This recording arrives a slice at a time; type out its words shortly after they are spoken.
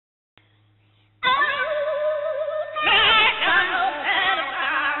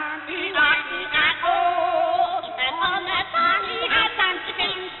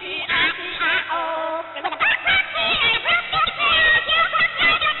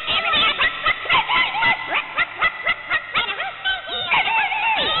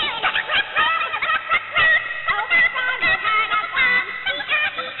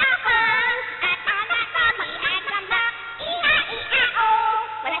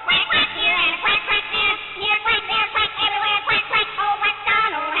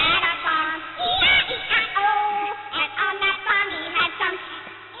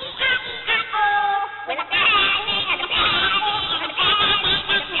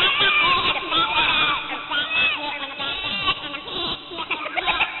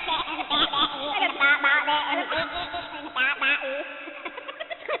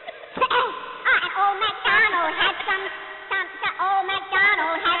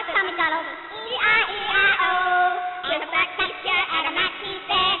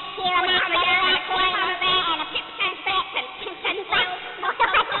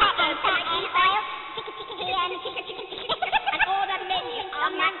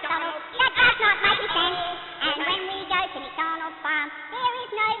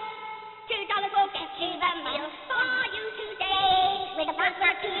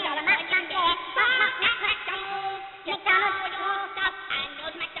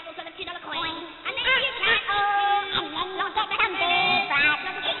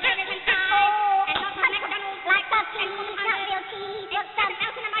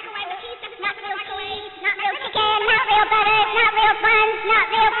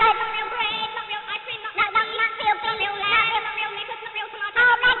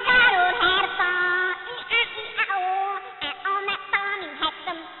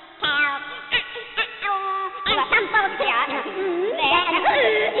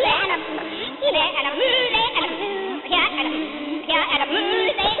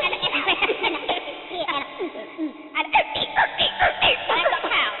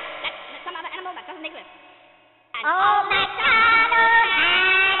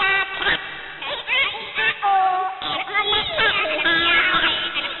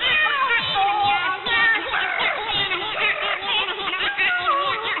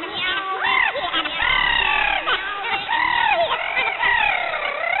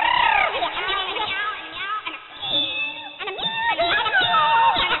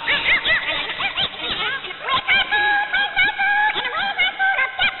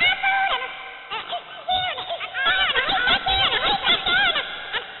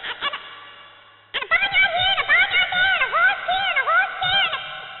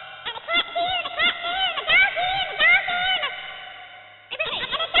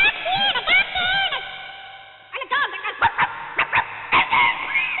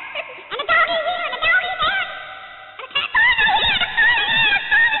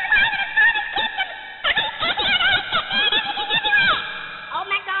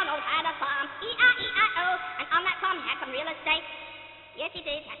he had some real estate. Yes, he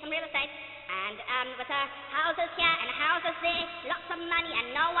did, had some real estate. And with houses here and houses there, lots of money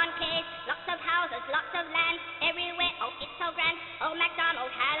and no one cares. Lots of houses, lots of land, everywhere, oh, it's so grand. Old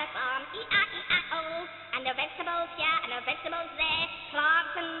Macdonald had a farm, E-I-E-I-O. And the vegetables here and the vegetables there,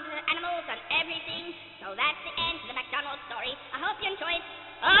 plants and animals and everything. So that's the end of the Macdonald story. I hope you enjoyed.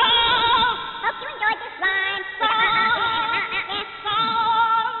 Oh! Hope you enjoyed this rhyme.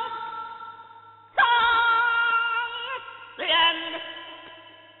 The end.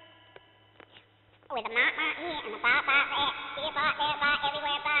 With a ma here and a ba there, here, there,